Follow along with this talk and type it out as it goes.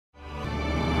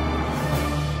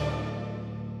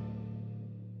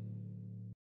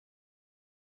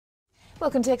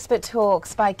Welcome to Expert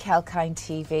Talks by Calkine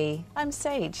TV. I'm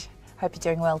Sage. Hope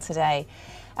you're doing well today.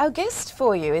 Our guest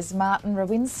for you is Martin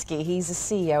Rowinski. He's a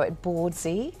CEO at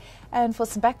Boardsi. And for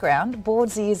some background,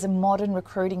 Boardsi is a modern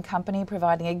recruiting company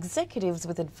providing executives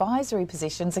with advisory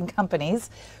positions in companies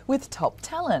with top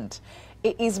talent.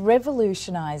 It is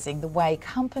revolutionising the way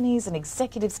companies and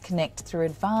executives connect through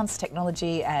advanced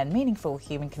technology and meaningful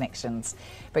human connections.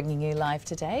 Bringing you live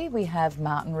today, we have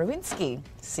Martin Rowinski,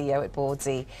 CEO at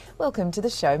Boardsi. Welcome to the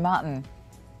show, Martin.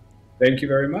 Thank you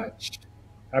very much.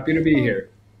 Happy to be here.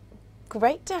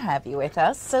 Great to have you with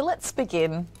us. So let's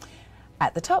begin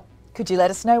at the top. Could you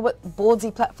let us know what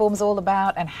Boardsi platform is all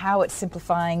about and how it's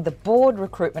simplifying the board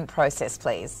recruitment process,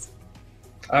 please?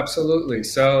 Absolutely.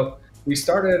 So we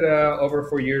started over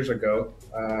 4 years ago,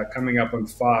 coming up on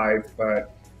 5,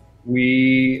 but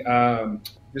we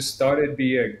just thought it'd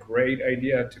be a great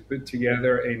idea to put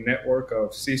together a network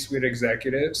of C-suite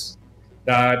executives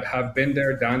that have been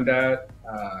there, done that.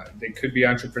 They could be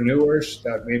entrepreneurs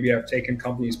that maybe have taken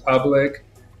companies public,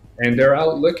 and they're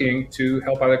out looking to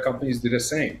help other companies do the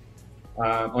same.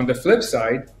 On the flip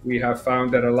side, we have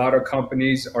found that a lot of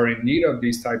companies are in need of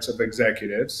these types of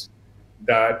executives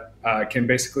that can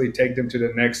basically take them to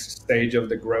the next stage of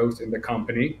the growth in the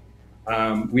company.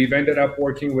 We've ended up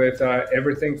working with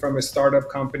everything from a startup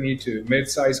company to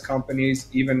mid-sized companies,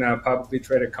 even publicly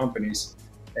traded companies.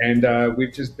 And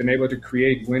we've just been able to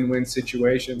create win-win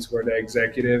situations where the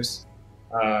executives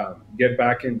get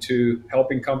back into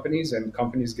helping companies and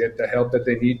companies get the help that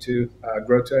they need to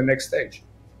grow to the next stage.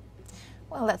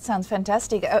 Well, that sounds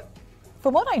fantastic.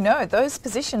 From what I know, those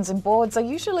positions and boards are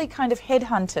usually kind of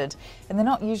headhunted and they're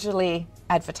not usually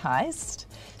advertised.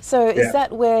 So is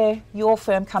that where your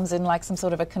firm comes in, like some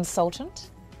sort of a consultant?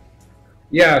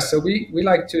 Yeah, so we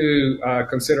like to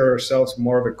consider ourselves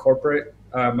more of a corporate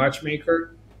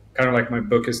matchmaker, kind of like my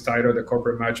book is titled, The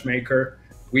Corporate Matchmaker.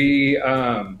 We,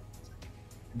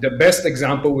 the best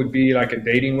example would be like a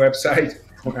dating website.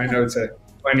 I know it's a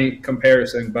funny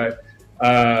comparison, but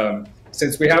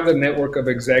since we have the network of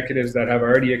executives that have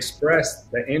already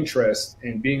expressed the interest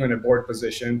in being on a board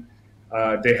position,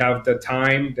 they have the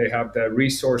time, they have the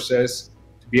resources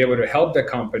to be able to help the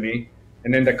company.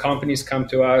 And then the companies come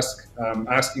to us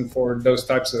asking for those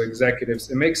types of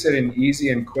executives. It makes it an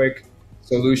easy and quick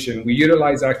solution. We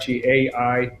utilize actually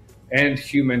AI and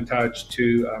human touch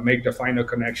to make the final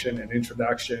connection and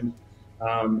introduction.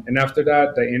 And after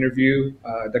that, the interview,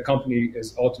 the company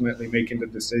is ultimately making the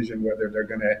decision whether they're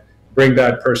going to bring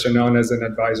that person on as an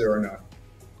advisor or not.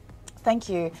 Thank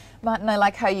you. Martin, I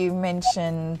like how you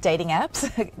mention dating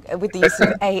apps with the use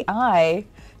of AI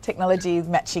technology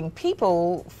matching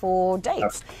people for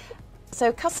dates.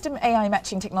 So custom AI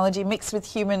matching technology mixed with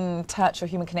human touch or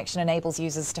human connection enables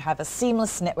users to have a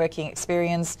seamless networking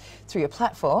experience through your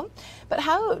platform. But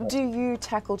how do you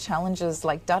tackle challenges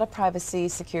like data privacy,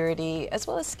 security, as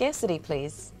well as scarcity,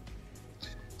 please?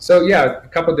 So yeah, a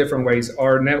couple different ways.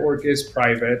 Our network is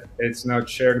private. It's not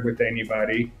shared with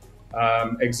anybody.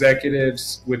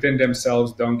 Executives within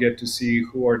themselves don't get to see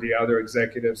who are the other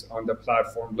executives on the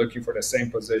platform looking for the same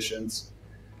positions.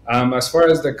 As far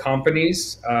as the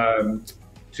companies,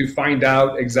 to find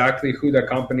out exactly who the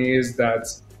company is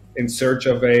that's in search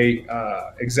of a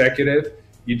executive,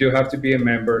 you do have to be a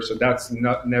member. So that's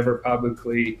never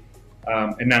publicly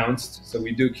announced. So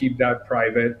we do keep that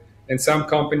private. And some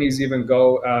companies even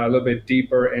go a little bit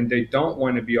deeper and they don't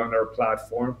want to be on our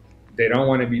platform. They don't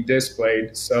want to be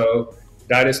displayed. So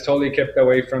that is totally kept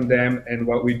away from them. And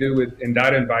what we do in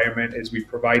that environment is we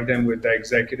provide them with the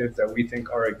executives that we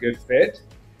think are a good fit.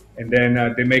 And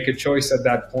then they make a choice at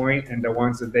that point, and the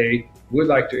ones that they would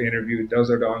like to interview, those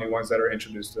are the only ones that are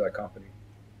introduced to that company.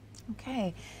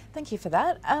 Okay, thank you for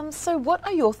that. So what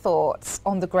are your thoughts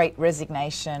on the Great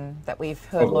Resignation that we've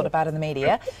heard a lot about in the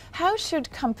media? How should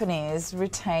companies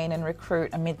retain and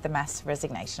recruit amid the mass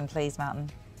resignation, please, Martin?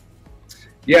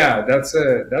 Yeah, that's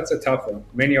a tough one.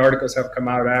 Many articles have come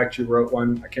out. I actually wrote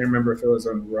one. I can't remember if it was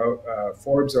on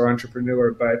Forbes or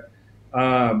Entrepreneur, but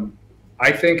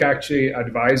I think actually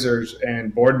advisors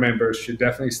and board members should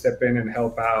definitely step in and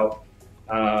help out.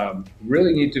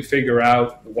 Really need to figure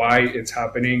out why it's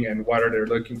happening and what are they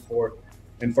looking for.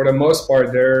 And for the most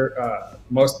part,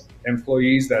 most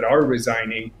employees that are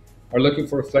resigning are looking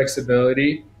for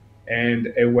flexibility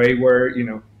and a way where,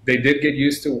 they did get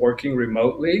used to working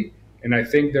remotely. And I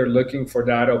think they're looking for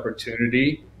that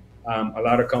opportunity. A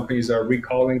lot of companies are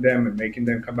recalling them and making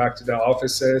them come back to the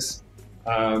offices.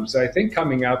 So I think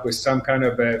coming up with some kind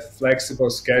of a flexible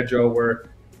schedule where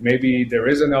maybe there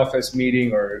is an office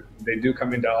meeting or they do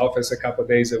come into office a couple of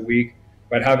days a week,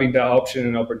 but having the option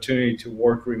and opportunity to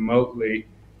work remotely,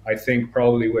 I think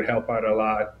probably would help out a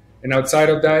lot. And outside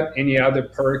of that, any other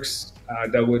perks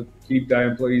that would keep the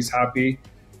employees happy.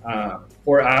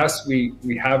 For us,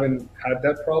 we haven't had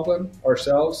that problem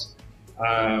ourselves.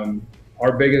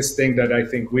 Our biggest thing that I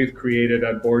think we've created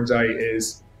at Boardsi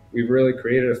is we've really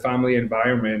created a family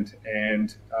environment,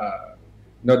 and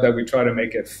not that we try to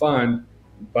make it fun,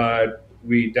 but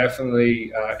we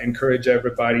definitely encourage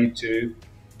everybody to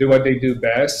do what they do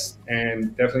best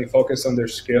and definitely focus on their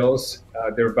skills,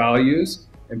 their values,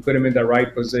 and put them in the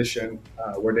right position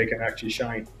where they can actually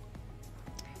shine.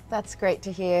 That's great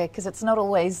to hear, because it's not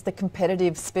always the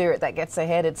competitive spirit that gets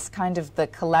ahead. It's kind of the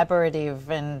collaborative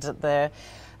and the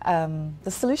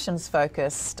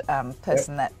solutions-focused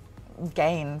person that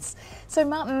gains. So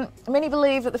Martin, many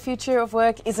believe that the future of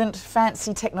work isn't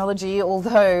fancy technology,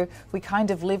 although we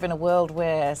kind of live in a world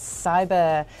where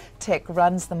cyber tech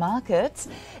runs the markets.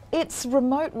 It's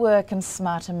remote work and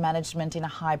smarter management in a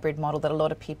hybrid model that a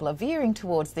lot of people are veering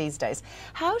towards these days.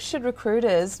 How should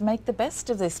recruiters make the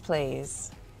best of this,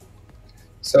 please?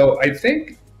 So I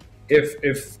think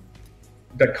if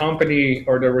the company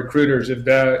or the recruiters, if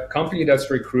the company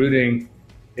that's recruiting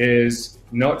is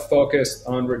not focused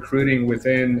on recruiting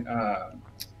within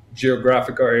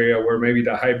geographical area where maybe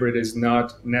the hybrid is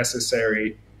not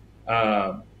necessary,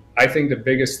 I think the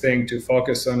biggest thing to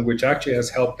focus on, which actually has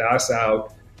helped us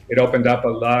out, it opened up a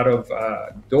lot of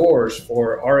doors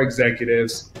for our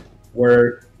executives,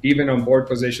 where even on board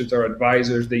positions or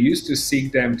advisors, they used to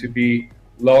seek them to be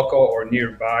local or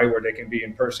nearby where they can be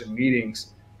in-person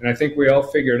meetings. And I think we all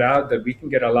figured out that we can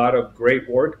get a lot of great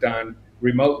work done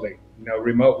remotely. You know,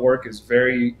 remote work is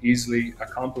very easily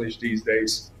accomplished these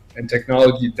days, and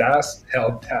technology does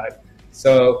help that.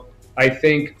 So I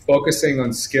think focusing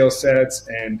on skill sets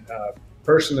and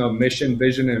personal mission,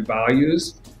 vision, and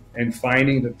values, and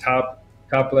finding the top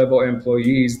level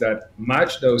employees that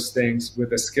match those things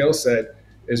with a skill set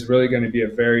is really going to be a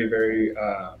very, very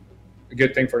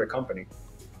good thing for the company.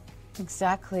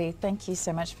 Exactly. Thank you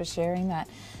so much for sharing that.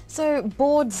 So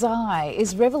Boardsi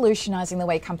is revolutionising the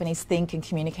way companies think and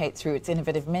communicate through its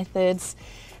innovative methods.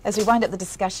 As we wind up the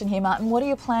discussion here, Martin, what are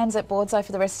your plans at Boardsi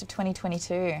for the rest of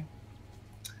 2022?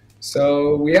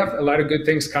 So we have a lot of good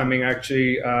things coming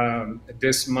actually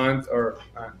this month, or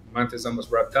month is almost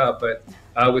wrapped up, but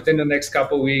within the next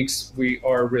couple of weeks, we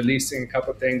are releasing a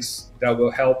couple of things that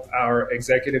will help our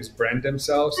executives brand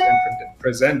themselves and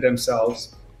present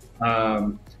themselves.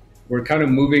 We're kind of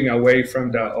moving away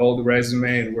from the old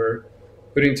resume, and we're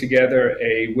putting together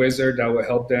a wizard that will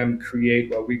help them create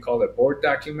what we call a board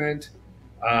document,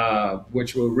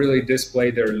 which will really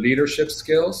display their leadership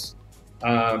skills.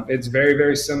 It's very,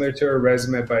 very similar to a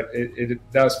resume, but it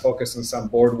does focus on some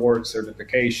board work,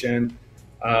 certification.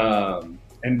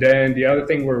 And then the other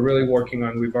thing we're really working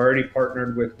on, we've already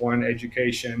partnered with one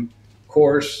education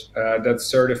course that's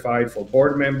certified for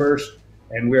board members.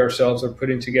 And we ourselves are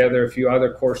putting together a few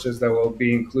other courses that will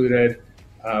be included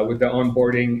with the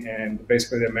onboarding and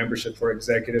basically the membership for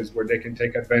executives, where they can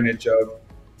take advantage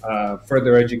of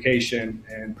further education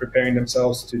and preparing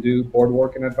themselves to do board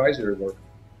work and advisory work.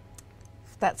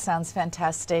 That sounds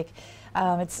fantastic.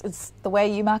 It's the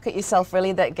way you market yourself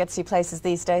really that gets you places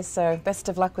these days, so best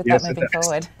of luck with that moving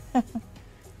forward.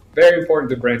 Very important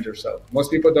to brand yourself. Most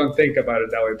people don't think about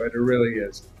it that way, but it really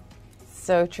is.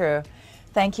 So true.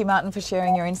 Thank you, Martin, for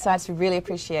sharing your insights. We really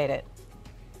appreciate it.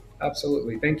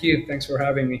 Absolutely. Thank you. Thanks for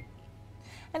having me.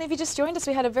 And if you just joined us,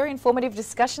 we had a very informative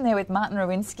discussion there with Martin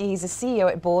Rowinski. He's a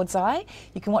CEO at Boardsi.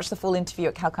 You can watch the full interview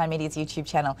at Calkine Media's YouTube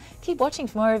channel. Keep watching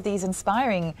for more of these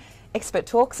inspiring expert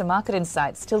talks and market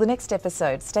insights. Till the next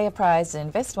episode, stay apprised and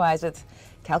invest wise with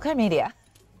Calkine Media.